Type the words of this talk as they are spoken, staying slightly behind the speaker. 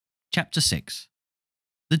Chapter 6.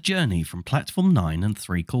 The Journey from Platform 9 and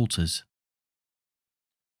 3/4.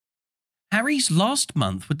 Harry's last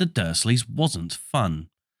month with the Dursleys wasn't fun.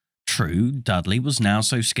 True, Dudley was now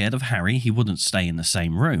so scared of Harry he wouldn't stay in the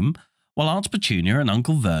same room, while Aunt Petunia and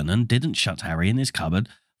Uncle Vernon didn't shut Harry in his cupboard,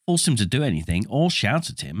 force him to do anything, or shout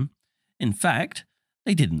at him. In fact,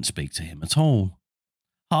 they didn't speak to him at all.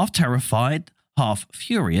 Half terrified, half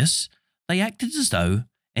furious, they acted as though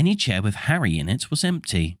any chair with Harry in it was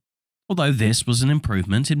empty. Although this was an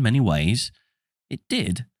improvement in many ways, it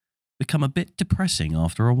did become a bit depressing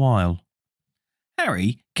after a while.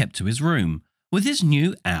 Harry kept to his room, with his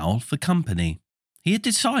new owl for company. He had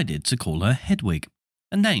decided to call her Hedwig,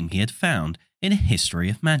 a name he had found in a history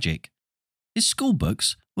of magic. His school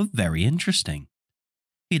books were very interesting.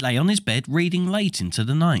 He lay on his bed reading late into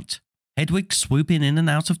the night, Hedwig swooping in and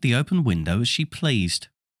out of the open window as she pleased.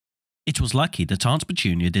 It was lucky that Aunt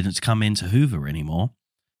Petunia didn't come in to hoover anymore,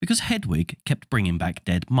 because Hedwig kept bringing back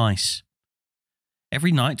dead mice.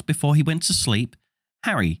 Every night before he went to sleep,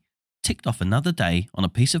 Harry ticked off another day on a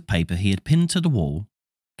piece of paper he had pinned to the wall,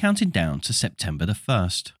 counting down to September the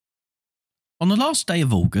 1st. On the last day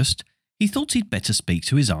of August, he thought he'd better speak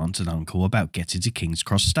to his aunt and uncle about getting to King's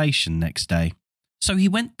Cross Station next day, so he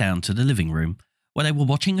went down to the living room where they were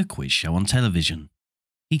watching a quiz show on television.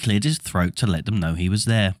 He cleared his throat to let them know he was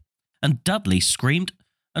there, and Dudley screamed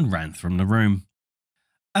and ran from the room.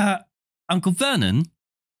 Uncle Vernon?"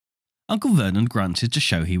 Uncle Vernon grunted to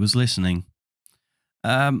show he was listening.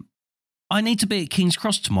 I need to be at King's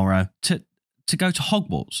Cross tomorrow to go to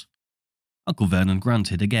Hogwarts." Uncle Vernon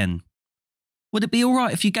grunted again. "Would it be all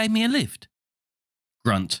right if you gave me a lift?"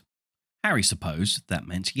 Grunt. Harry supposed that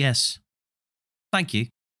meant yes. "Thank you."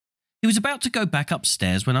 He was about to go back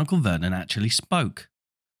upstairs when Uncle Vernon actually spoke.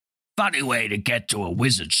 "Funny way to get to a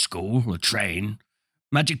wizard's school, a train.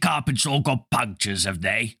 Magic carpets all got punctures, have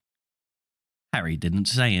they?" Harry didn't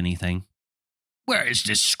say anything. "Where is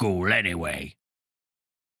this school, anyway?"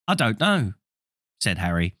 "I don't know," said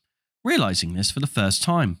Harry, realising this for the first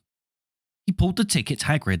time. He pulled the ticket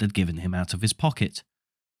Hagrid had given him out of his pocket.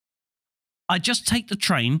 "I just take the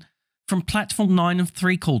train from platform 9 and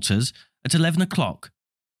 3/4 at 11 o'clock,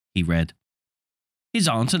 he read. His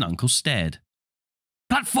aunt and uncle stared.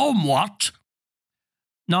 "Platform what?"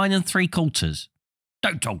 9 and 3/4.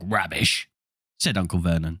 "Don't talk rubbish," said Uncle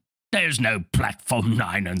Vernon. "There's no platform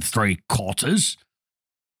 9 and 3/4.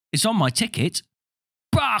 "It's on my ticket."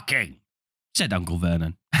 "Barking," said Uncle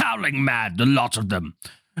Vernon. "Howling mad, the lot of them.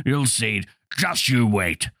 You'll see. Just you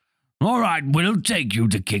wait. All right, we'll take you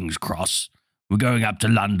to King's Cross. We're going up to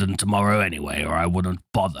London tomorrow anyway, or I wouldn't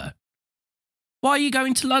bother." "Why are you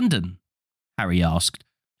going to London?" Harry asked,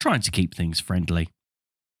 trying to keep things friendly.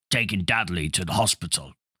 "Taking Dudley to the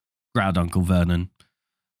hospital," growled Uncle Vernon.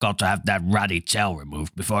 "Got to have that ratty tail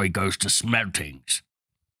removed before he goes to Smeltings."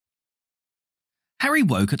 Harry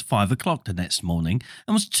woke at 5 o'clock the next morning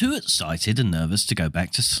and was too excited and nervous to go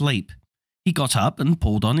back to sleep. He got up and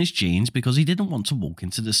pulled on his jeans because he didn't want to walk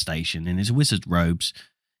into the station in his wizard robes.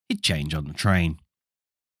 He'd change on the train.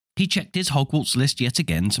 He checked his Hogwarts list yet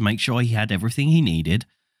again to make sure he had everything he needed,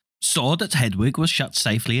 saw that Hedwig was shut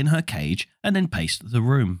safely in her cage, and then paced the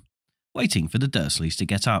room, waiting for the Dursleys to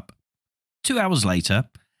get up. 2 hours later,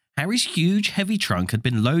 Harry's huge, heavy trunk had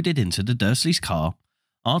been loaded into the Dursleys' car.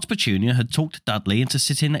 Aunt Petunia had talked Dudley into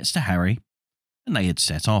sitting next to Harry, and they had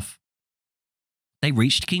set off. They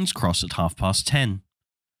reached King's Cross at 10:30.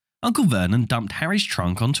 Uncle Vernon dumped Harry's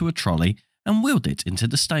trunk onto a trolley and wheeled it into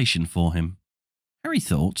the station for him. Harry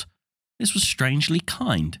thought this was strangely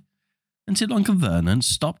kind, until Uncle Vernon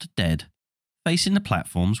stopped dead, facing the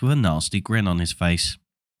platforms with a nasty grin on his face.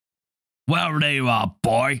 "Well, there you are,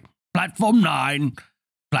 boy. Platform 9,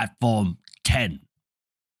 platform 10.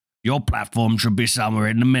 Your platform should be somewhere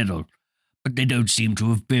in the middle, but they don't seem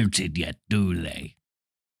to have built it yet, do they?"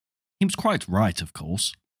 He was quite right, of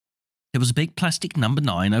course. There was a big plastic number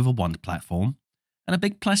 9 over one platform, and a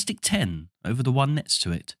big plastic 10 over the one next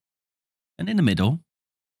to it. And in the middle,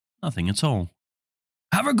 nothing at all.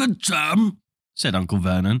 "Have a good term," said Uncle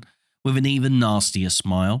Vernon, with an even nastier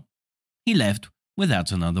smile. He left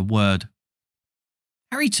without another word.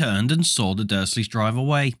 Harry turned and saw the Dursleys drive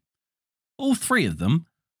away. All three of them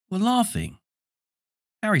were laughing.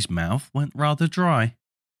 Harry's mouth went rather dry.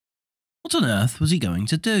 What on earth was he going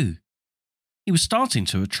to do? He was starting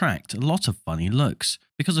to attract a lot of funny looks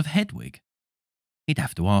because of Hedwig. He'd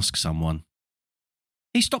have to ask someone.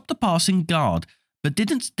 He stopped a passing guard, but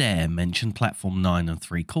didn't dare mention platform 9 and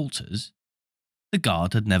 3/4. The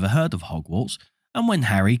guard had never heard of Hogwarts, and when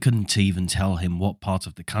Harry couldn't even tell him what part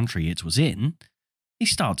of the country it was in, he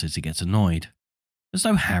started to get annoyed, as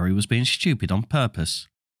though Harry was being stupid on purpose.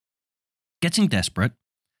 Getting desperate,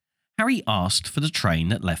 Harry asked for the train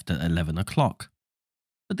that left at 11 o'clock,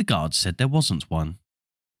 but the guard said there wasn't one.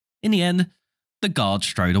 In the end, the guard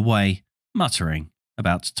strode away, muttering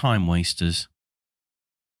about time wasters.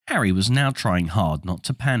 Harry was now trying hard not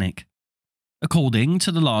to panic. According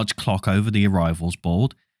to the large clock over the arrivals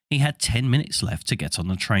board, he had 10 minutes left to get on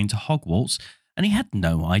the train to Hogwarts, and he had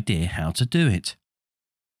no idea how to do it.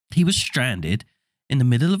 He was stranded in the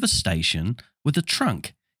middle of a station with a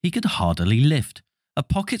trunk he could hardly lift, a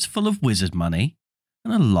pocket full of wizard money,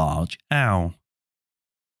 and a large owl.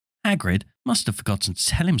 Hagrid must have forgotten to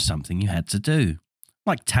tell him something you had to do,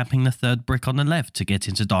 like tapping the third brick on the left to get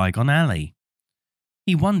into Diagon Alley.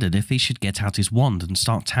 He wondered if he should get out his wand and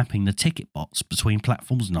start tapping the ticket box between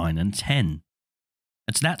platforms 9 and 10.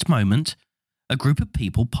 At that moment, a group of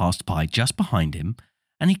people passed by just behind him,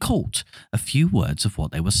 and he caught a few words of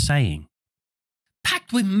what they were saying.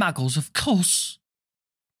 "Packed with muggles, of course."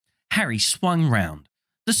 Harry swung round.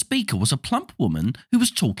 The speaker was a plump woman who was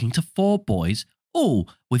talking to 4 boys, all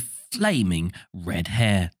with flaming red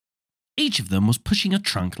hair. Each of them was pushing a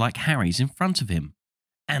trunk like Harry's in front of him,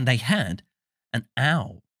 and they had an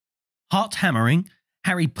owl. Heart hammering,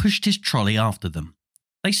 Harry pushed his trolley after them.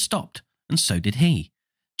 They stopped, and so did he,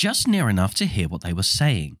 just near enough to hear what they were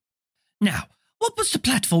saying. "Now, what was the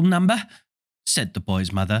platform number?" said the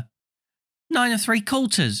boy's mother. 9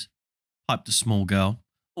 3/4, piped the small girl,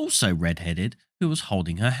 also red-headed, who was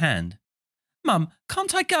holding her hand. "Mum,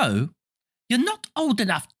 can't I go?" "You're not old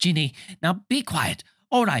enough, Ginny. Now be quiet.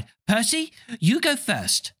 All right, Percy, you go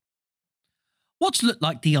first." What looked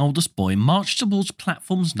like the oldest boy marched towards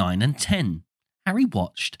platforms 9 and 10. Harry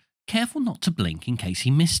watched, careful not to blink in case he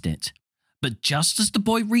missed it. But just as the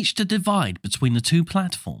boy reached a divide between the 2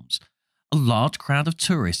 platforms, a large crowd of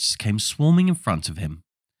tourists came swarming in front of him,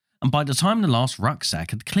 and by the time the last rucksack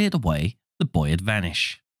had cleared away, the boy had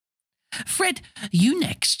vanished. "Fred, you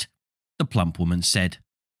next," the plump woman said.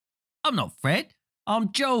 "I'm not Fred,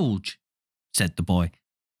 I'm George," said the boy.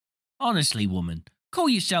 "Honestly, woman, call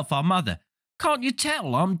yourself our mother. Can't you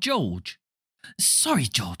tell I'm George?" "Sorry,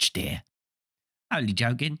 George, dear." "Only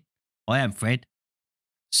joking. I am Fred,"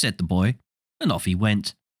 said the boy, and off he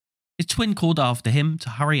went. His twin called after him to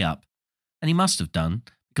hurry up, and he must have done,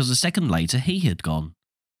 because a second later he had gone.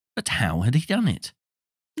 But how had he done it?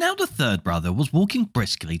 Now the third brother was walking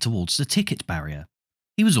briskly towards the ticket barrier.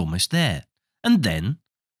 He was almost there, and then,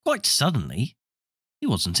 quite suddenly, he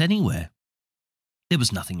wasn't anywhere. There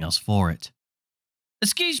was nothing else for it.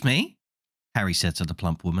 "Excuse me," Harry said to the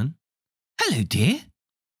plump woman. "Hello, dear,"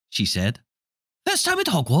 she said. "First time at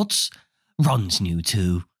Hogwarts? Ron's new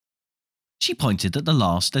too." She pointed at the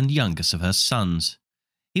last and youngest of her sons.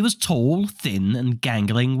 He was tall, thin, and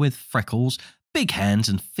gangling, with freckles, big hands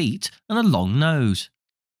and feet, and a long nose.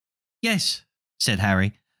 "Yes," said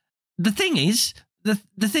Harry. The thing is,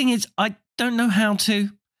 I don't know how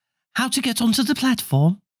to get onto the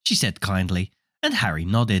platform," she said kindly, and Harry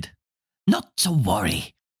nodded. "Not to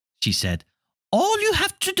worry," she said. "All you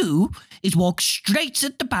have to do is walk straight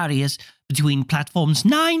at the barriers between platforms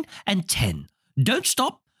 9 and 10. Don't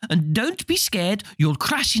stop and don't be scared you'll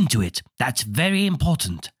crash into it. That's very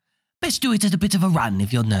important. Best do it at a bit of a run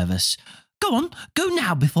if you're nervous. Go on, go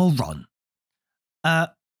now before Ron."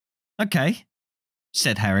 Okay,"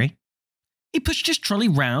 said Harry. He pushed his trolley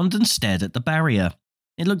round and stared at the barrier.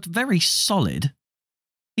 It looked very solid.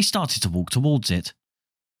 He started to walk towards it.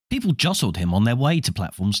 People jostled him on their way to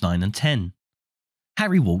platforms 9 and 10.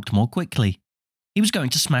 Harry walked more quickly. He was going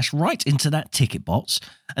to smash right into that ticket box,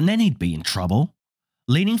 and then he'd be in trouble.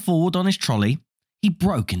 Leaning forward on his trolley, he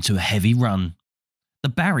broke into a heavy run. The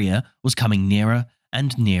barrier was coming nearer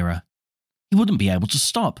and nearer. He wouldn't be able to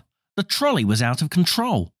stop. The trolley was out of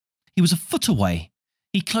control. He was a foot away.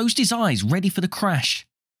 He closed his eyes, ready for the crash.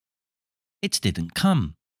 It didn't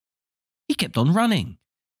come. He kept on running.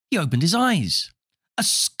 He opened his eyes. A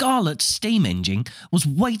scarlet steam engine was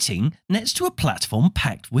waiting next to a platform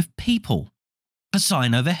packed with people. A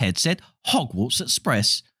sign overhead said Hogwarts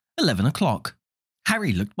Express, 11 o'clock.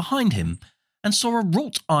 Harry looked behind him and saw a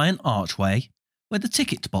wrought iron archway where the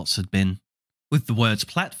ticket box had been, with the words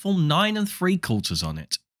Platform 9 3/4 on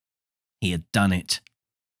it. He had done it.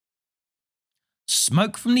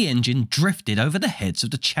 Smoke from the engine drifted over the heads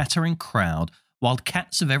of the chattering crowd, while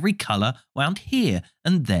cats of every colour wound here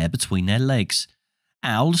and there between their legs.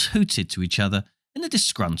 Owls hooted to each other in a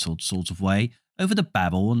disgruntled sort of way over the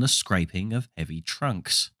babble and the scraping of heavy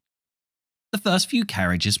trunks. The first few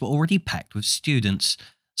carriages were already packed with students,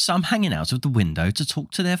 some hanging out of the window to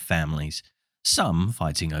talk to their families, some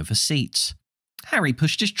fighting over seats. Harry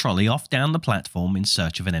pushed his trolley off down the platform in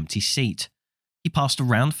search of an empty seat. He passed a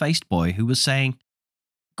round-faced boy who was saying,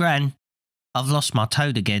 "Gran, I've lost my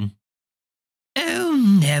toad again." "Oh,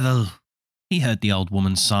 Neville," he heard the old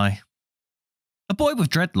woman sigh. A boy with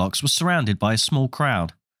dreadlocks was surrounded by a small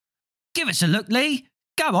crowd. "Give us a look, Lee.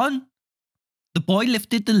 Go on." The boy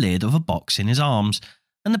lifted the lid of a box in his arms,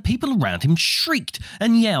 and the people around him shrieked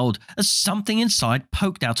and yelled as something inside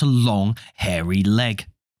poked out a long, hairy leg.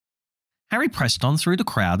 Harry pressed on through the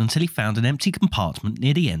crowd until he found an empty compartment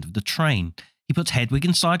near the end of the train. He put Hedwig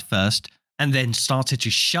inside first, and then started to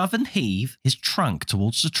shove and heave his trunk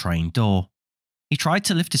towards the train door. He tried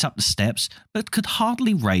to lift it up the steps, but could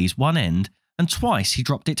hardly raise one end, and twice he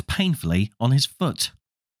dropped it painfully on his foot.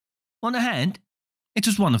 "Want a hand?" It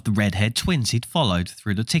was one of the red-haired twins he'd followed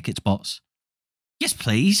through the ticket box. "Yes,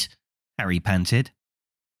 please," Harry panted.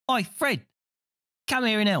 "Oi, Fred, come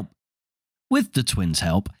here and help." With the twins'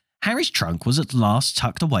 help, Harry's trunk was at last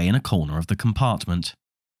tucked away in a corner of the compartment.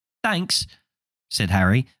 "Thanks," said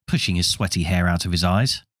Harry, pushing his sweaty hair out of his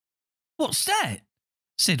eyes. "What's that?"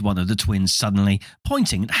 said one of the twins suddenly,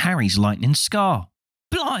 pointing at Harry's lightning scar.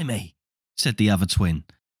 "Blimey," said the other twin.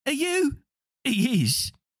 "Are you?" "He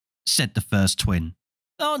is," said the first twin.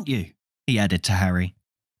 "Aren't you?" he added to Harry.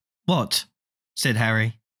 "What?" said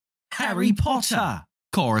Harry. "Harry Potter,"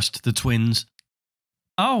 chorused the twins.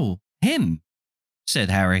 "Oh, him,"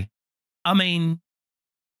 said Harry. "I mean,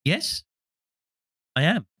 yes, I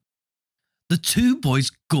am." The two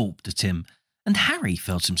boys gulped at him, and Harry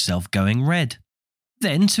felt himself going red.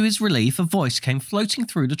 Then, to his relief, a voice came floating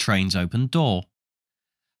through the train's open door.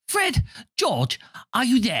 "Fred, George, are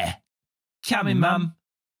you there?" "Coming, Mum."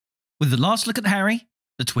 With the last look at Harry,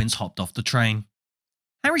 the twins hopped off the train.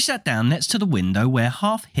 Harry sat down next to the window where,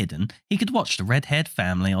 half hidden, he could watch the red-haired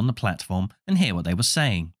family on the platform and hear what they were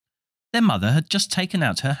saying. Their mother had just taken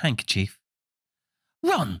out her handkerchief.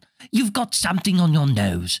 "Ron, you've got something on your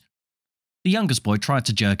nose." The youngest boy tried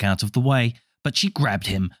to jerk out of the way, but she grabbed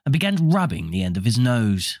him and began rubbing the end of his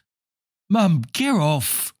nose. "Mum, get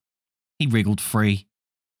off!" He wriggled free.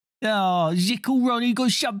 "Ah, Zickle Ronnie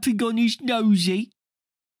got something on his nosy,"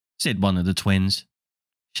 said one of the twins.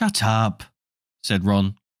 "Shut up," said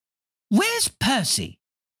Ron. "Where's Percy?"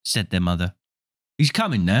 said their mother. "He's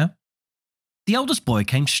coming now." The oldest boy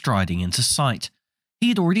came striding into sight. He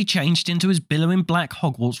had already changed into his billowing black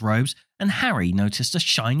Hogwarts robes, and Harry noticed a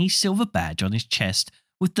shiny silver badge on his chest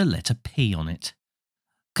with the letter P on it.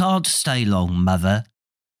 "Can't stay long, Mother,"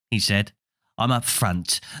 he said. "I'm up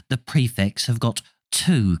front. The prefects have got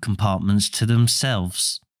 2 compartments to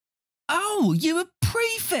themselves." "Oh, you're a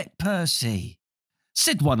prefect, Percy,"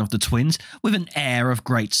 said one of the twins with an air of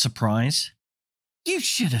great surprise. "You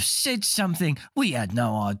should have said something. We had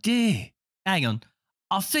no idea." "Hang on.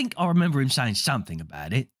 I think I remember him saying something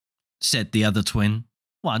about it," said the other twin.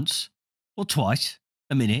 "Once, or twice,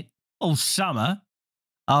 a minute, all summer."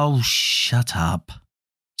 "Oh, shut up,"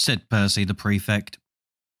 said Percy the prefect.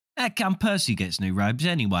 "How come Percy gets new robes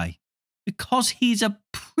anyway?" "Because he's a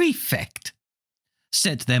prefect,"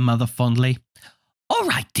 said their mother fondly. "All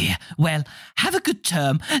right, dear. Well, have a good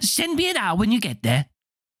term. Send me an hour when you get there."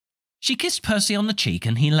 She kissed Percy on the cheek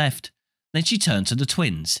and he left. Then she turned to the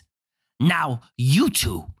twins. "Now, you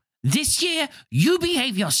two, this year you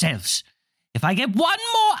behave yourselves. If I get one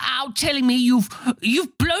more out telling me you've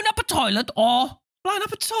blown up a toilet or..." "Blown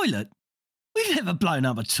up a toilet? We've never blown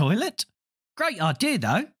up a toilet." "Great idea,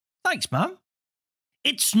 though. Thanks, Mum."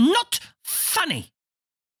 "It's not funny.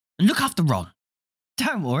 And look after Ron."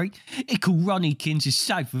 "Don't worry, Ickle Ronnykins is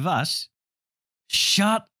safe with us."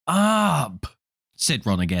 "Shut up," said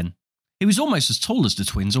Ron again. He was almost as tall as the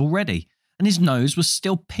twins already, and his nose was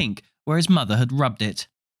still pink where his mother had rubbed it.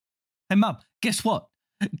 "Hey, Mum, guess what?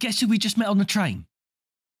 Guess who we just met on the train?"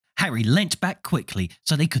 Harry leant back quickly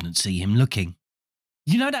so they couldn't see him looking.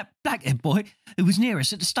 "You know that black-haired boy who was near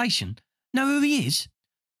us at the station? Know who he is?"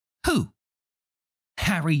 "Who?"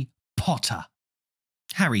 "Harry Potter."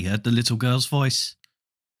 Harry heard the little girl's voice.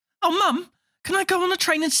 "Oh, Mum, can I go on the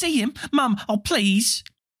train and see him? Mum, oh, please."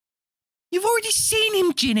 "You've already seen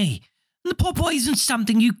him, Ginny. And the poor boy isn't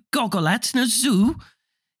something you goggle at in a zoo.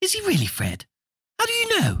 Is he really, Fred? How do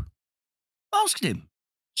you know?" "Asked him.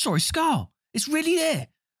 Saw his scar. It's really there.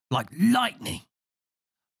 Like lightning."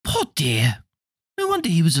 "Poor dear. No wonder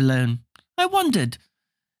he was alone. I wondered.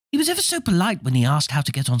 He was ever so polite when he asked how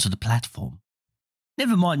to get onto the platform."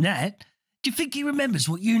 "Never mind that. Do you think he remembers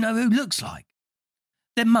what you know who looks like?"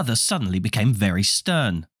 Their mother suddenly became very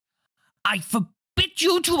stern. "I forbid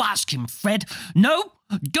you to ask him, Fred. No,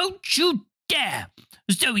 don't you dare.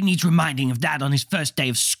 As though he needs reminding of that on his first day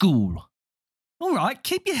of school." "All right,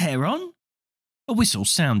 keep your hair on." A whistle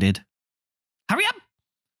sounded. "Hurry up,"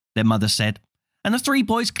 their mother said, and the 3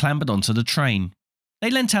 boys clambered onto the train. They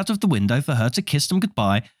leant out of the window for her to kiss them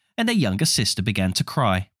goodbye, and their younger sister began to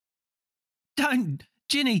cry. Don't,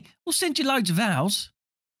 Ginny, we'll send you loads of owls.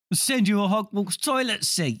 We'll send you a Hogwarts toilet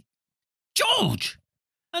seat. George!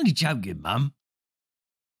 Only joking, Mum.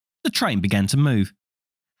 The train began to move.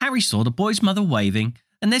 Harry saw the boy's mother waving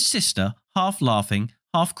and their sister, half laughing,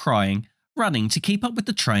 half crying, running to keep up with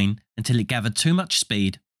the train until it gathered too much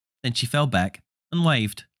speed. Then she fell back and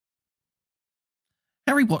waved.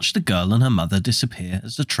 Harry watched the girl and her mother disappear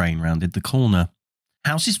as the train rounded the corner.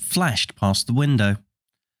 Houses flashed past the window.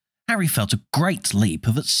 Harry felt a great leap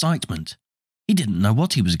of excitement. He didn't know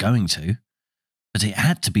what he was going to, but it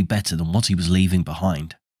had to be better than what he was leaving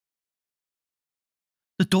behind.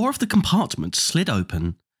 The door of the compartment slid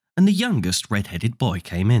open, and the youngest red-headed boy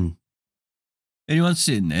came in. "Anyone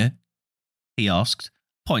sitting there?" he asked,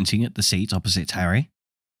 pointing at the seat opposite Harry.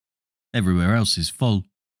 "Everywhere else is full."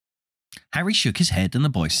 Harry shook his head and the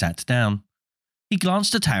boy sat down. He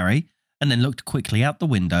glanced at Harry and then looked quickly out the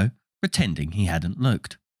window, pretending he hadn't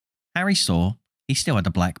looked. Harry saw he still had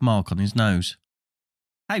a black mark on his nose.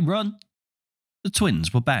 "Hey, Ron." The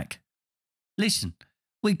twins were back. "Listen,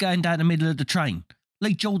 we're going down the middle of the train.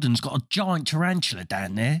 Lee Jordan's got a giant tarantula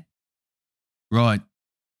down there." "Right,"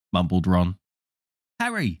 mumbled Ron.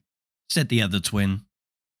 "Harry," said the other twin,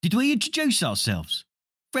 "did we introduce ourselves?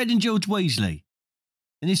 Fred and George Weasley.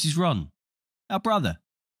 And this is Ron, our brother.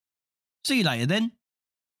 See you later then."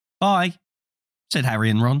 "Bye," said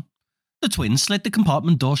Harry and Ron. The twins slid the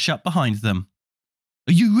compartment door shut behind them.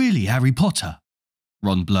 "Are you really Harry Potter?"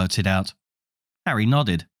 Ron blurted out. Harry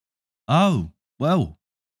nodded. "Oh, well,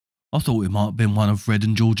 I thought it might have been one of Fred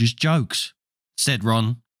and George's jokes," said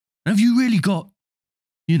Ron. "Have you really got,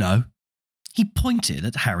 you know?" He pointed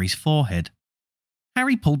at Harry's forehead.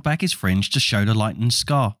 Harry pulled back his fringe to show the lightning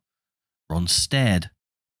scar. Ron stared.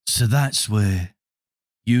 "So that's where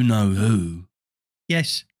you know who?"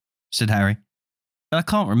 "Yes," said Harry, "but I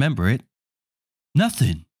can't remember it."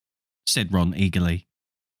 "Nothing," said Ron eagerly.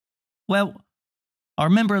 "Well, I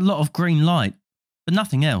remember a lot of green light, but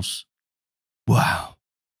nothing else." "Wow,"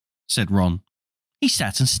 said Ron. He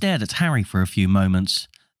sat and stared at Harry for a few moments.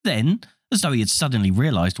 Then, as though he had suddenly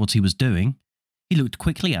realised what he was doing, he looked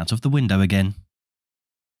quickly out of the window again.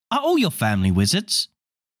 "Are all your family wizards?"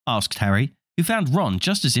 asked Harry, who found Ron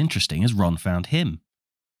just as interesting as Ron found him.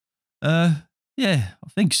 Yeah, I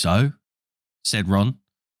think so," said Ron.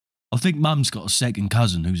 "I think Mum's got a second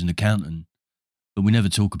cousin who's an accountant, but we never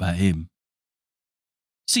talk about him."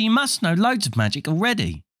 "So you must know loads of magic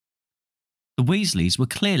already." The Weasleys were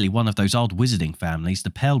clearly one of those old wizarding families the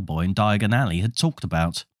Pale Boy and Diagon Alley had talked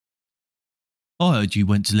about. "I heard you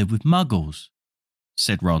went to live with Muggles,"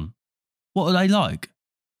 said Ron. "What are they like?"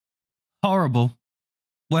 "Horrible.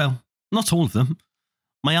 Well, not all of them.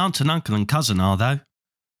 My aunt and uncle and cousin are, though.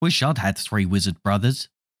 Wish I'd had 3 wizard brothers."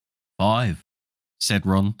 "5, said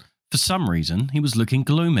Ron. For some reason, he was looking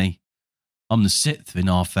gloomy. "I'm the 6th in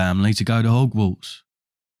our family to go to Hogwarts.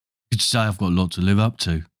 You could say I've got a lot to live up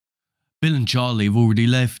to. Bill and Charlie have already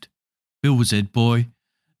left. Bill was head boy,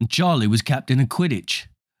 and Charlie was captain of Quidditch.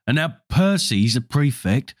 And now Percy's a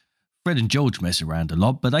prefect. Fred and George mess around a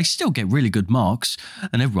lot, but they still get really good marks,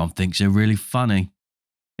 and everyone thinks they're really funny.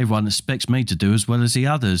 Everyone expects me to do as well as the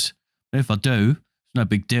others. But if I do, it's no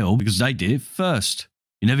big deal because they did it first.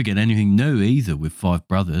 You never get anything new either with 5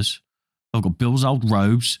 brothers. I've got Bill's old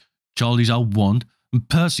robes, Charlie's old wand, and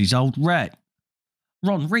Percy's old rat."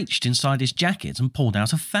 Ron reached inside his jacket and pulled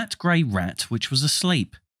out a fat grey rat which was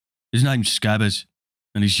asleep. "His name's Scabbers,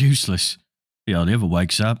 and he's useless. He hardly ever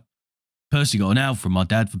wakes up. Percy got an owl from my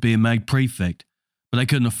dad for being made prefect, but they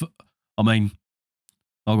couldn't I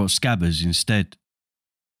got Scabbers instead."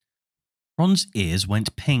 Ron's ears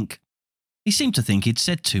went pink. He seemed to think he'd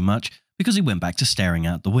said too much because he went back to staring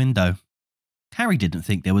out the window. Harry didn't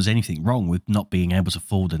think there was anything wrong with not being able to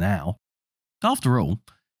afford an owl. After all,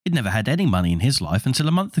 he'd never had any money in his life until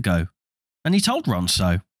a month ago, and he told Ron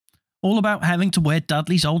so. All about having to wear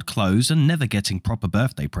Dudley's old clothes and never getting proper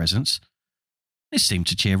birthday presents. This seemed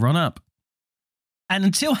to cheer Ron up. "And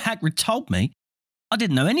until Hagrid told me, I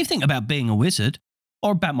didn't know anything about being a wizard,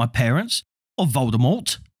 or about my parents, or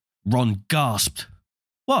Voldemort." Ron gasped.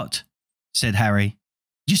 "What?" said Harry.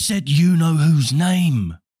 "You said you know whose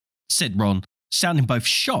name," said Ron, sounding both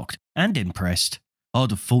shocked and impressed.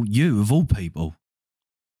 "I'd have thought you of all people."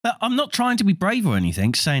 "But I'm not trying to be brave or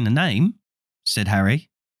anything, saying a name," said Harry.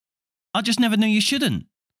 "I just never knew you shouldn't.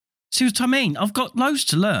 See what I mean? I've got loads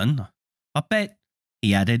to learn. I bet,"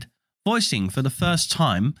 he added, voicing for the first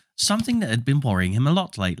time something that had been worrying him a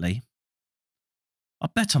lot lately. "I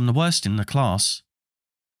bet I'm the worst in the class."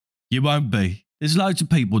 "You won't be. There's loads of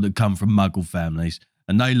people that come from Muggle families,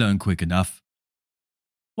 and they learn quick enough."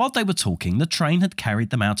 While they were talking, the train had carried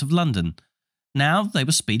them out of London. Now they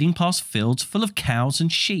were speeding past fields full of cows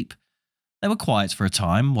and sheep. They were quiet for a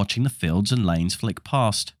time, watching the fields and lanes flick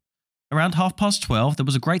past. Around 12:30, there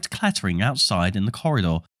was a great clattering outside in the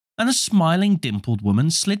corridor, and a smiling, dimpled woman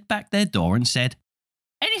slid back their door and said,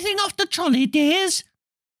 "Anything off the trolley, dears?"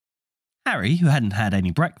 Harry, who hadn't had any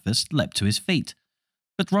breakfast, leapt to his feet.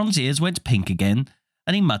 But Ron's ears went pink again,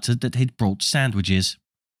 and he muttered that he'd brought sandwiches.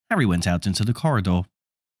 Harry went out into the corridor.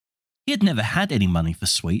 He had never had any money for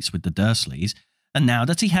sweets with the Dursleys, and now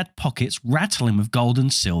that he had pockets rattling with gold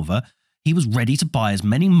and silver, he was ready to buy as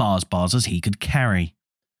many Mars bars as he could carry.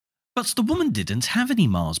 But the woman didn't have any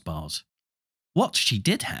Mars bars. What she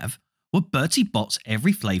did have were Bertie Bott's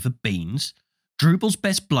every flavour beans, Drooble's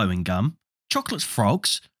best blowing gum, chocolate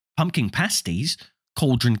frogs, pumpkin pasties,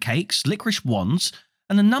 cauldron cakes, licorice wands,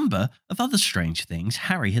 and a number of other strange things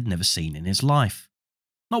Harry had never seen in his life.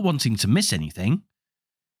 Not wanting to miss anything,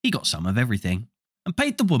 he got some of everything, and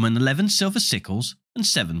paid the woman 11 silver sickles and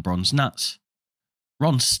 7 bronze nuts.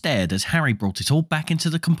 Ron stared as Harry brought it all back into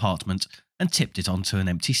the compartment and tipped it onto an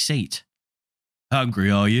empty seat. "Hungry,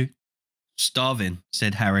 are you?" "Starving,"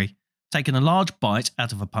 said Harry, taking a large bite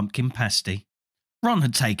out of a pumpkin pasty. Ron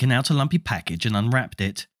had taken out a lumpy package and unwrapped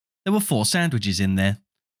it. There were 4 sandwiches in there.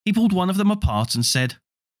 He pulled one of them apart and said,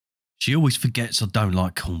 "She always forgets I don't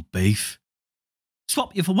like corned beef."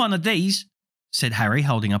 "Swap you for one of these," said Harry,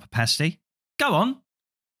 holding up a pasty. "Go on."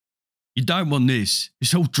 "You don't want this.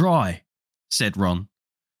 It's all dry," said Ron.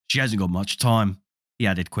 "She hasn't got much time," he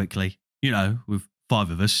added quickly. "You know, with 5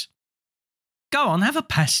 of us." "Go on, have a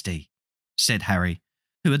pasty," said Harry,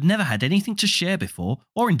 who had never had anything to share before,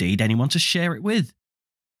 or indeed anyone to share it with.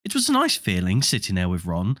 It was a nice feeling sitting there with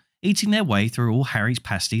Ron, eating their way through all Harry's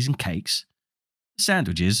pasties and cakes. The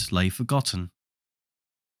sandwiches lay forgotten.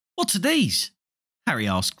 "What are these?" Harry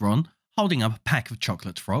asked Ron, holding up a pack of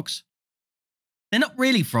chocolate frogs. "They're not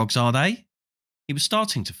really frogs, are they?" He was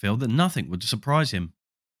starting to feel that nothing would surprise him.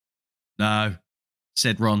 "No,"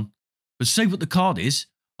 said Ron. "But see what the card is.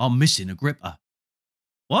 I'm missing a gripper."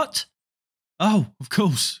 "What?" "Oh, of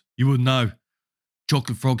course, you wouldn't know.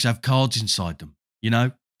 Chocolate frogs have cards inside them, you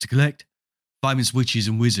know, to collect. Famous witches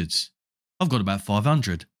and wizards. I've got about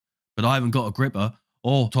 500, but I haven't got a gripper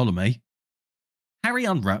or Ptolemy." Harry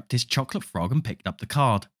unwrapped his chocolate frog and picked up the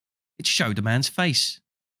card. It showed a man's face.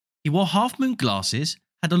 He wore half-moon glasses,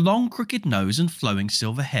 had a long crooked nose and flowing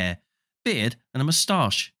silver hair, beard and a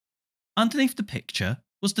moustache. Underneath the picture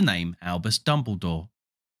was the name Albus Dumbledore.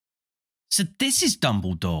 "So this is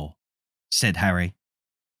Dumbledore," said Harry.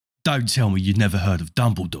 "Don't tell me you'd never heard of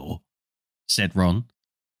Dumbledore," said Ron.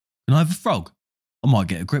 "Can I have a frog? I might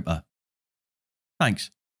get a gripper." "Thanks."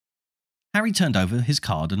 Harry turned over his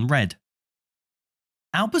card and read,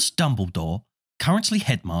 "Albus Dumbledore, currently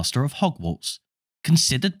headmaster of Hogwarts,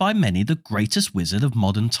 considered by many the greatest wizard of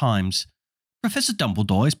modern times. Professor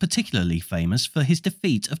Dumbledore is particularly famous for his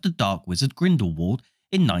defeat of the dark wizard Grindelwald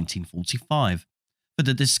in 1945, for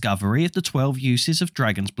the discovery of the 12 uses of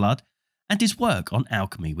dragon's blood, and his work on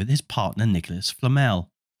alchemy with his partner Nicholas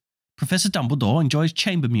Flamel. Professor Dumbledore enjoys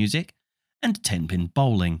chamber music and 10-pin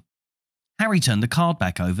bowling." Harry turned the card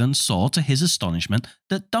back over and saw, to his astonishment,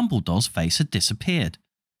 that Dumbledore's face had disappeared.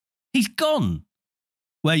 "He's gone!"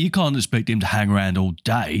 "Well, you can't expect him to hang around all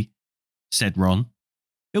day," said Ron.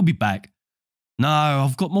 "He'll be back. No,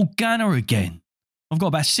 I've got Morgana again. I've got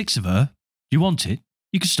about 6 of her. You want it?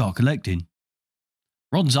 You can start collecting."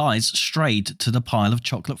 Ron's eyes strayed to the pile of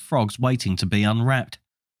chocolate frogs waiting to be unwrapped.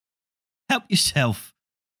 "Help yourself,"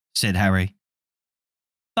 said Harry.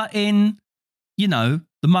 "But in, you know,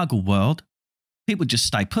 the Muggle world, people just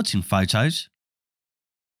stay put in photos."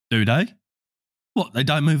 "Do they? What, they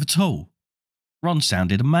don't move at all?" Ron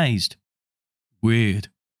sounded amazed.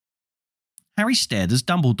 "Weird." Harry stared as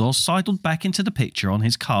Dumbledore sidled back into the picture on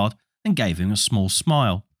his card and gave him a small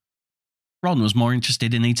smile. Ron was more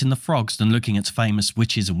interested in eating the frogs than looking at famous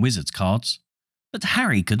witches and wizards cards, but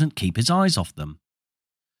Harry couldn't keep his eyes off them.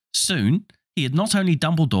 Soon, he had not only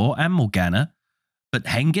Dumbledore and Morgana, but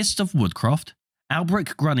Hengist of Woodcroft,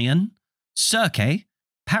 Alberic Grunion, Circe,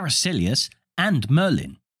 Paracelsus, and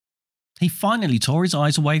Merlin. He finally tore his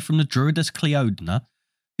eyes away from the Druidess Cleodna,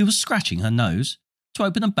 who was scratching her nose, to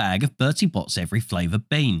open a bag of Bertie Bott's every flavour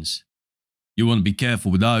beans. "You want to be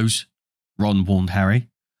careful with those," Ron warned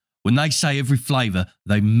Harry. "When they say every flavour,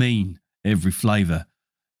 they mean every flavour.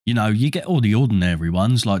 You know, you get all the ordinary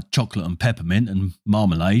ones like chocolate and peppermint and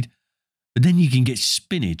marmalade, but then you can get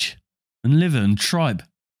spinach and liver and tripe.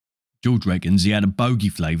 George reckons he had a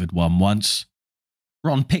bogey-flavoured one once."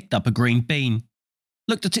 Ron picked up a green bean,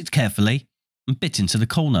 looked at it carefully, and bit into the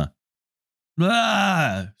corner.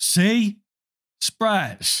 "Ah, see?"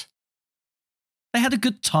 Sprats. They had a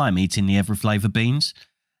good time eating the ever-flavour beans.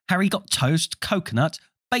 Harry got toast, coconut,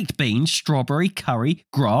 baked beans, strawberry, curry,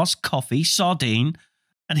 grass, coffee, sardine,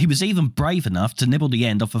 and he was even brave enough to nibble the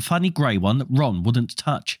end off a funny grey one that Ron wouldn't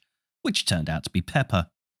touch, which turned out to be Pepper.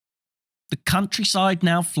 The countryside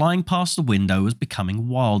now flying past the window was becoming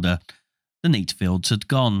wilder. The neat fields had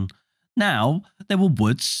gone. Now there were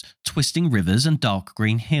woods, twisting rivers and dark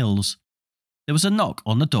green hills. There was a knock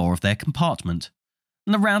on the door of their compartment,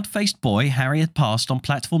 and the round-faced boy Harry had passed on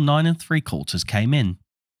platform 9 3/4 came in.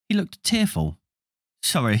 He looked tearful.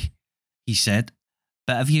 "Sorry," he said,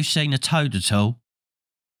 "but have you seen a toad at all?"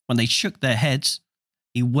 When they shook their heads,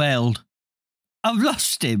 he wailed, "I've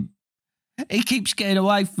lost him. He keeps getting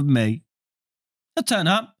away from me." "He'll turn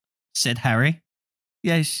up," said Harry.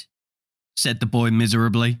 "Yes," said the boy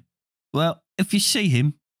miserably. "Well, if you see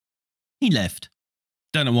him." He left.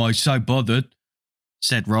 Don't know why he's so bothered,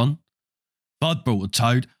 said Ron. If I'd brought a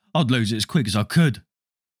toad, I'd lose it as quick as I could.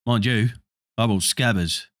 Mind you, I brought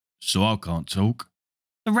Scabbers, so I can't talk.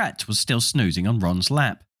 The rat was still snoozing on Ron's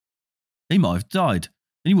lap. He might have died,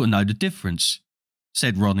 and you wouldn't know the difference,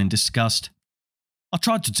 said Ron in disgust. I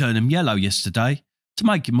tried to turn him yellow yesterday to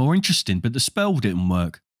make it more interesting, but the spell didn't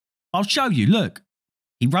work. I'll show you, look.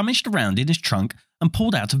 He rummaged around in his trunk and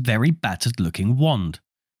pulled out a very battered-looking wand.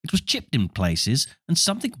 It was chipped in places, and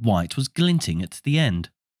something white was glinting at the end.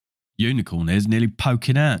 Unicorn head's nearly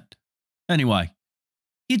poking out. Anyway,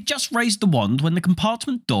 he had just raised the wand when the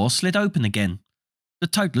compartment door slid open again. The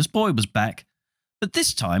toadless boy was back, but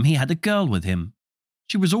this time he had a girl with him.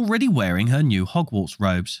 She was already wearing her new Hogwarts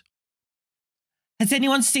robes. "Has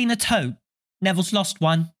anyone seen a toad? Neville's lost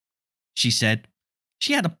one," she said.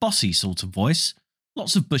 She had a bossy sort of voice,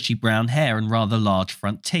 lots of bushy brown hair and rather large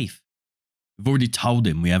front teeth. "We've already told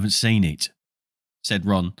him we haven't seen it," said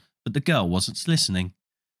Ron, but the girl wasn't listening.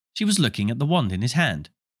 She was looking at the wand in his hand.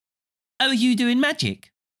 "Oh, are you doing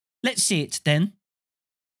magic? Let's see it, then."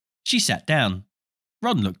 She sat down.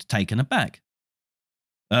 Ron looked taken aback.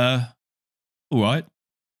 All right."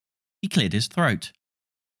 He cleared his throat.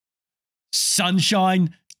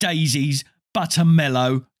 "Sunshine, daisies,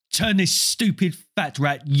 buttermellow, turn this stupid fat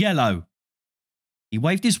rat yellow." He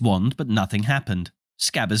waved his wand, but nothing happened.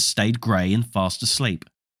 Scabbers stayed grey and fast asleep.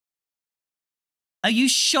 "Are you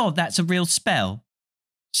sure that's a real spell?"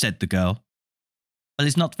 said the girl. "Well,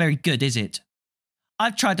 it's not very good, is it?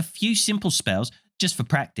 I've tried a few simple spells just for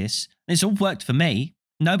practice, and it's all worked for me.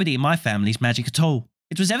 Nobody in my family's magic at all.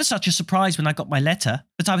 It was ever such a surprise when I got my letter,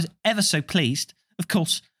 but I was ever so pleased. Of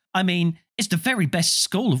course, I mean, it's the very best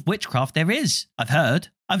school of witchcraft there is, I've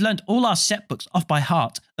heard. I've learned all our set books off by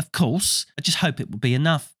heart, of course. I just hope it will be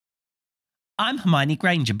enough. I'm Hermione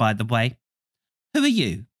Granger, by the way. Who are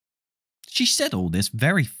you?" She said all this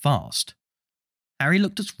very fast. Harry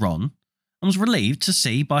looked at Ron and was relieved to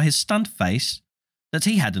see by his stunned face that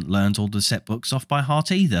he hadn't learned all the set books off by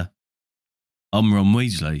heart either. "I'm Ron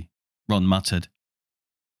Weasley," Ron muttered.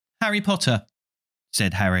 "Harry Potter,"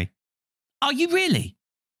 said Harry. "Are you really?"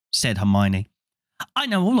 said Hermione. "I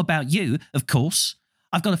know all about you, of course.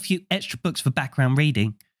 I've got a few extra books for background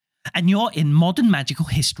reading. And you're in modern magical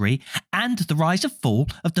history and the rise and fall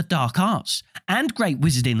of the dark arts and great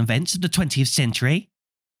wizarding events of the 20th century."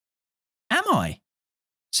 "Am I?"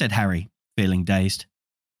 said Harry, feeling dazed.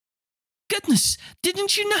 "Goodness,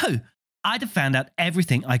 didn't you know? I'd have found out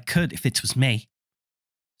everything I could if it was me,"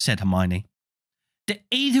 said Hermione. "Do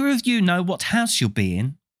either of you know what house you'll be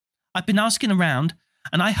in? I've been asking around,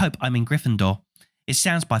 and I hope I'm in Gryffindor. It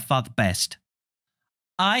sounds by far the best.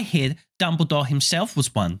 I hear Dumbledore himself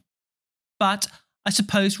was one. But I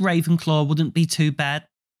suppose Ravenclaw wouldn't be too bad.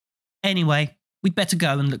 Anyway, we'd better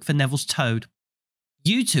go and look for Neville's toad.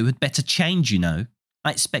 You two had better change, you know. I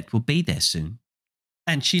expect we'll be there soon."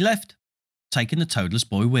 And she left, taking the toadless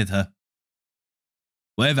boy with her.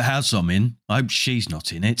 "Whatever house I'm in, I hope she's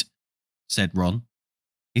not in it," said Ron.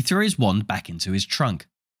 He threw his wand back into his trunk.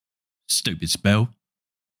 "Stupid spell.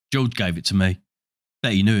 George gave it to me.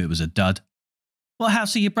 Bet he knew it was a dud." "What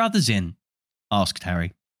house are your brothers in?" asked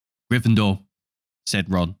Harry. "Gryffindor," said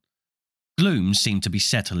Ron. Gloom seemed to be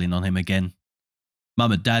settling on him again.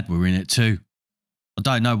 "Mum and Dad were in it too. I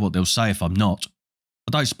don't know what they'll say if I'm not.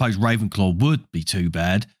 I don't suppose Ravenclaw would be too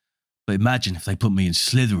bad, but imagine if they put me in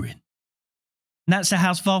Slytherin." "And that's the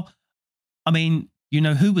house you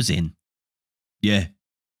know who was in?" "Yeah,"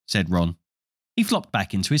 said Ron. He flopped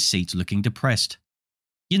back into his seat looking depressed.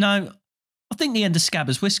 "You know, I think the end of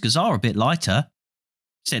Scabbers' whiskers are a bit lighter,"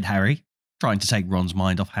 said Harry, trying to take Ron's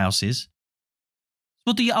mind off houses.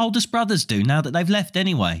 "What do your oldest brothers do now that they've left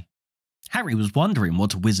anyway?" Harry was wondering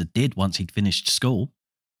what a wizard did once he'd finished school.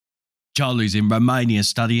 "Charlie's in Romania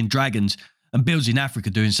studying dragons, and Bill's in Africa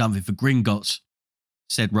doing something for Gringotts,"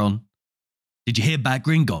 said Ron. "Did you hear about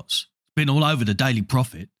Gringotts? It's been all over the Daily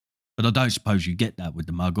Prophet, but I don't suppose you get that with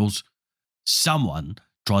the Muggles. Someone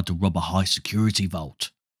tried to rob a high-security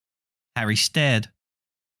vault." Harry stared.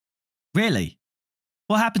 "Really?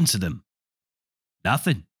 What happened to them?"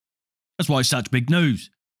 "Nothing. That's why it's such big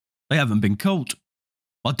news. They haven't been caught.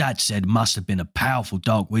 My dad said it must have been a powerful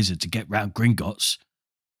dark wizard to get round Gringotts,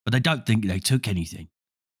 but they don't think they took anything.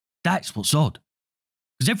 That's what's odd,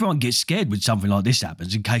 because everyone gets scared when something like this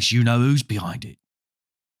happens in case you know who's behind it."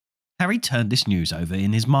 Harry turned this news over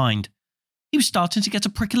in his mind. He was starting to get a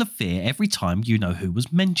prickle of fear every time you know who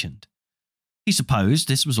was mentioned. He supposed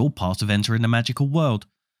this was all part of entering the magical world,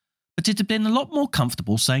 but it had been a lot more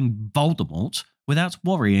comfortable saying Voldemort without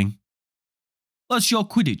worrying. "What's your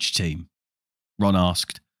Quidditch team?" Ron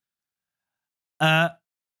asked. I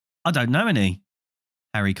don't know any,"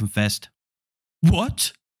 Harry confessed.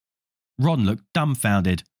 "What?" Ron looked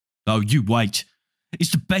dumbfounded. "Oh, you wait.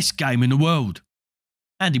 It's the best game in the world."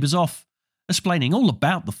 And he was off, explaining all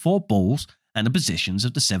about the 4 balls and the positions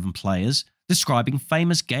of the 7 players, describing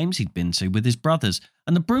famous games he'd been to with his brothers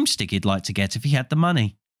and the broomstick he'd like to get if he had the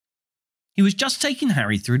money. He was just taking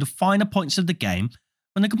Harry through the finer points of the game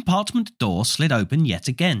when the compartment door slid open yet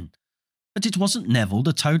again. But it wasn't Neville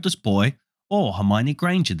the Toadless Boy or Hermione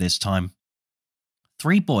Granger this time.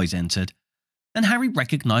 3 boys entered, and Harry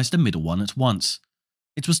recognised the middle one at once.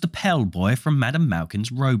 It was the Pell Boy from Madame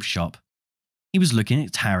Malkin's robe shop. He was looking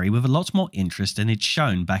at Harry with a lot more interest than he'd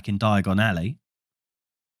shown back in Diagon Alley.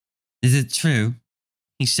 "Is it true?"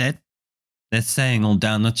 he said. "They're saying all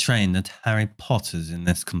down the train that Harry Potter's in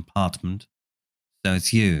this compartment. So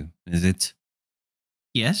it's you, is it?"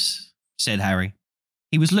 "Yes," said Harry.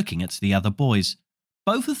 He was looking at the other boys.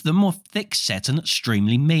 Both of them were thick-set and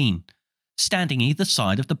extremely mean. Standing either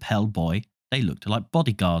side of the Pell Boy, they looked like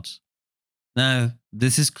bodyguards. "No,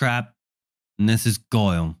 this is Crabbe, and this is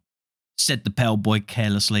Goyle," said the Pell Boy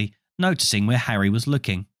carelessly, noticing where Harry was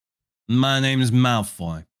looking. "My name's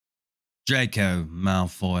Malfoy. Draco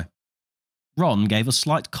Malfoy." Ron gave a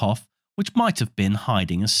slight cough, which might have been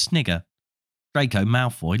hiding a snigger. Draco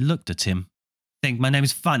Malfoy looked at him. "Think my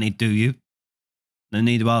name's funny, do you? No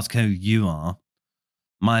need to ask who you are.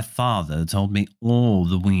 My father told me all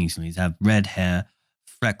the Weasleys have red hair,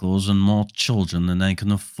 freckles, and more children than they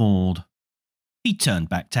can afford." He turned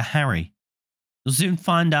back to Harry. "You'll soon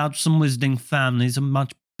find out some wizarding families are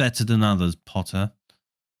much better than others, Potter.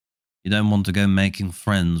 You don't want to go making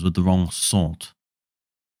friends with the wrong sort.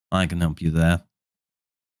 I can help you there."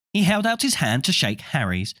 He held out his hand to shake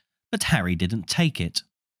Harry's, but Harry didn't take it.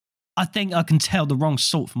 "I think I can tell the wrong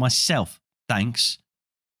sort for myself, thanks,"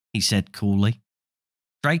 he said coolly.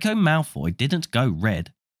 Draco Malfoy didn't go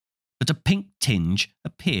red, but a pink tinge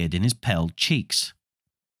appeared in his pale cheeks.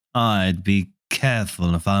 "I'd be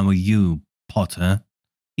careful if I were you, Potter,"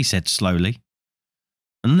 he said slowly.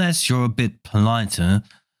 "Unless you're a bit politer,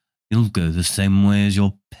 you'll go the same way as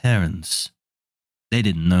your parents. They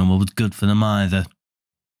didn't know what was good for them either.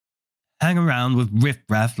 Hang around with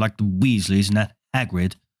riffraff like the Weasleys and that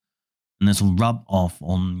Hagrid, and this'll rub off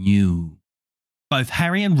on you." Both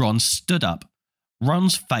Harry and Ron stood up.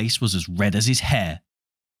 Ron's face was as red as his hair.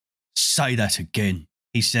 "Say that again,"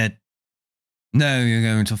 he said. "No, you're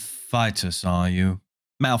going to fight us, are you?"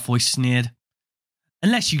 Malfoy sneered.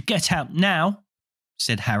 "Unless you get out now,"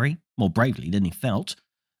 said Harry, more bravely than he felt,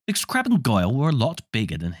 because Crabbe and Goyle were a lot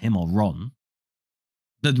bigger than him or Ron.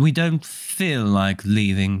 "But we don't feel like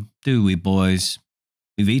leaving, do we, boys?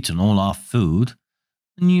 We've eaten all our food,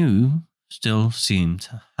 and you still seem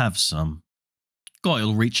to have some."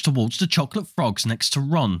 Goyle reached towards the chocolate frogs next to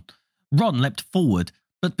Ron. Ron leapt forward,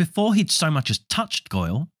 but before he'd so much as touched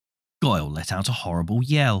Goyle, Goyle let out a horrible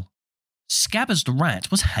yell. Scabbers the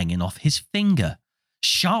rat was hanging off his finger.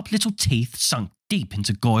 Sharp little teeth sunk deep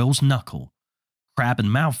into Goyle's knuckle. Crabbe and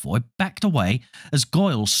Malfoy backed away as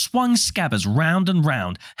Goyle swung Scabbers round and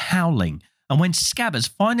round, howling, and when Scabbers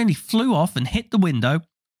finally flew off and hit the window,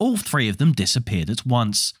 all 3 of them disappeared at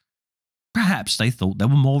once. Perhaps they thought there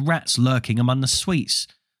were more rats lurking among the sweets,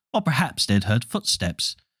 or perhaps they'd heard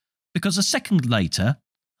footsteps, because a second later,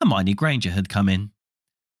 Hermione Granger had come in.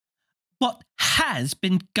 "What has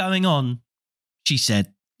been going on?" she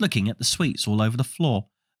said, looking at the sweets all over the floor,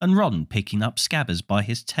 and Ron picking up Scabbers by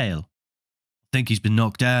his tail. "I think he's been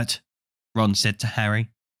knocked out," Ron said to Harry.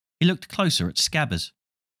 He looked closer at Scabbers.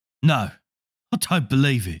 "No, I don't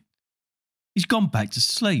believe it. He's gone back to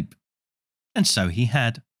sleep." And so he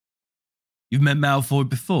had. "You've met Malfoy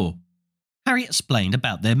before?" Harry explained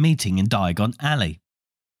about their meeting in Diagon Alley.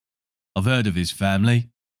 "I've heard of his family,"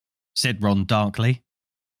 said Ron darkly.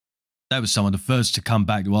 They were some of the first to come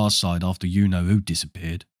back to our side after you-know-who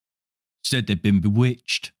disappeared. Said they'd been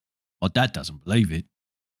bewitched. My dad doesn't believe it.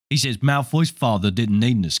 He says Malfoy's father didn't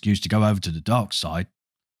need an excuse to go over to the dark side.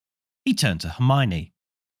 He turned to Hermione.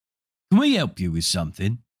 Can we help you with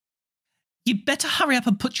something? You'd better hurry up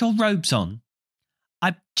and put your robes on.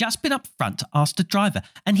 I've just been up front to ask the driver,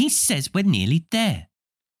 and he says we're nearly there.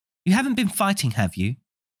 You haven't been fighting, have you?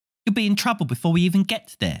 You'll be in trouble before we even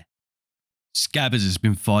get there. Scabbers has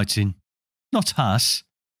been fighting. Not us,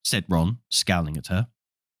 said Ron, scowling at her.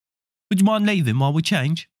 Would you mind leaving while we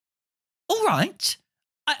change? All right.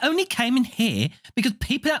 I only came in here because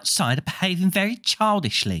people outside are behaving very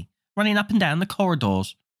childishly, running up and down the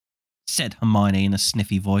corridors, said Hermione in a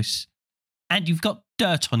sniffy voice. And you've got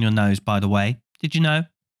dirt on your nose, by the way. Did you know?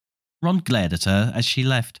 Ron glared at her as she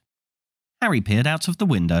left. Harry peered out of the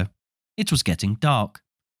window. It was getting dark.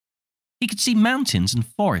 He could see mountains and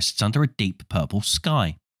forests under a deep purple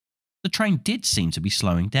sky. The train did seem to be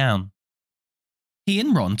slowing down. He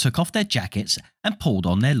and Ron took off their jackets and pulled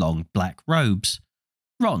on their long black robes.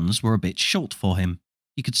 Ron's were a bit short for him.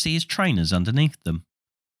 You could see his trainers underneath them.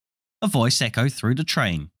 A voice echoed through the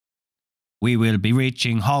train. We will be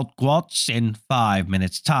reaching Hogwarts in 5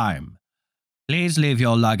 minutes' time. Please leave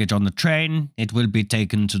your luggage on the train. It will be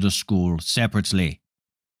taken to the school separately.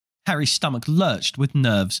 Harry's stomach lurched with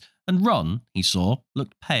nerves, and Ron, he saw,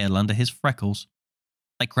 looked pale under his freckles.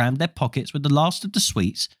 They crammed their pockets with the last of the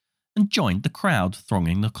sweets and joined the crowd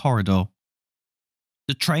thronging the corridor.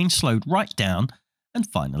 The train slowed right down and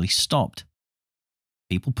finally stopped.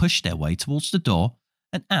 People pushed their way towards the door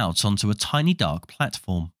and out onto a tiny dark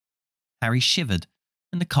platform. Harry shivered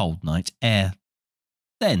in the cold night air.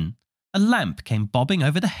 Then a lamp came bobbing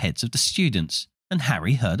over the heads of the students, and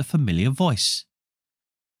Harry heard a familiar voice.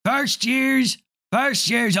 First years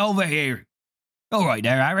over here. All right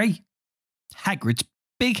there, Harry. Hagrid's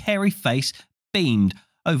big hairy face beamed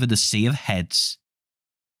over the sea of heads.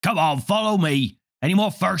 Come on, follow me. Any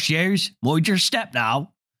more first years? Mind your step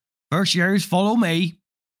now. First years, follow me.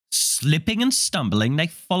 Slipping and stumbling, they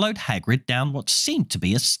followed Hagrid down what seemed to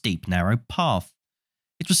be a steep, narrow path.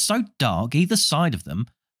 It was so dark either side of them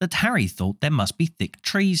that Harry thought there must be thick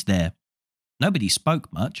trees there. Nobody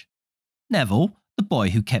spoke much. Neville, the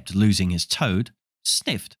boy who kept losing his toad,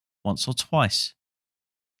 sniffed once or twice.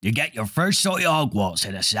 You get your first sight of Hogwarts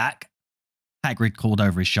in a sack, Hagrid called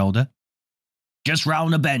over his shoulder. Just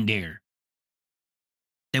round the bend here.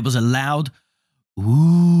 There was a loud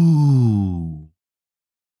ooh.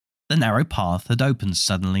 The narrow path had opened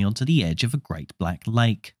suddenly onto the edge of a great black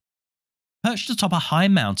lake. Perched atop a high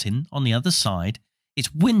mountain on the other side,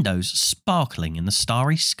 its windows sparkling in the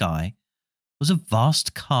starry sky, was a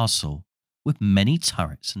vast castle with many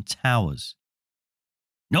turrets and towers.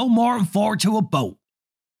 No more than 4 to a boat,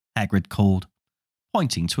 Hagrid called,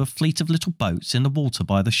 pointing to a fleet of little boats in the water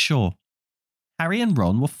by the shore. Harry and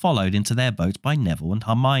Ron were followed into their boat by Neville and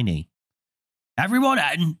Hermione. Everyone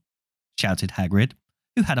in, shouted Hagrid,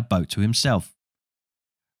 who had a boat to himself.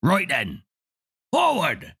 Right then,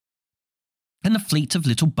 forward! And the fleet of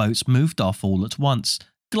little boats moved off all at once,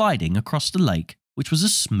 gliding across the lake, which was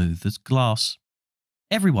as smooth as glass.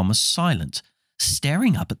 Everyone was silent,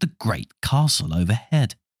 staring up at the great castle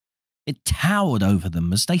overhead. It towered over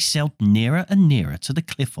them as they sailed nearer and nearer to the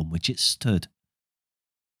cliff on which it stood.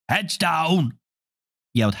 Heads down,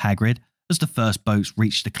 yelled Hagrid as the first boats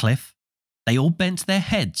reached the cliff. They all bent their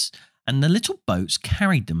heads, and the little boats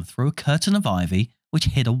carried them through a curtain of ivy which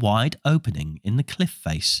hid a wide opening in the cliff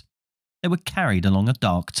face. They were carried along a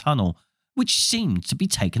dark tunnel, which seemed to be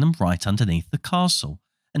taking them right underneath the castle,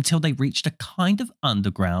 until they reached a kind of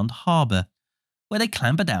underground harbour, where they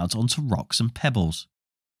clambered out onto rocks and pebbles.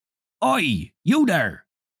 Oi, you there!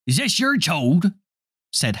 Is this your toad?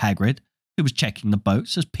 Said Hagrid, who was checking the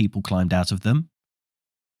boats as people climbed out of them.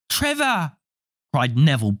 Trevor! Cried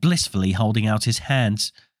Neville blissfully, holding out his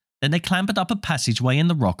hands. Then they clambered up a passageway in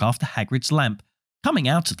the rock after Hagrid's lamp, coming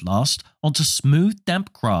out at last onto smooth,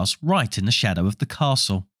 damp grass right in the shadow of the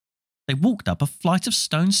castle. They walked up a flight of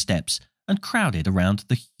stone steps and crowded around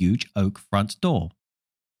the huge oak front door.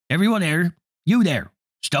 Everyone here, you there,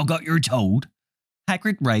 still got your toad?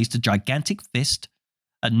 Hagrid raised a gigantic fist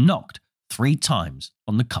and knocked 3 times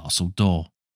on the castle door.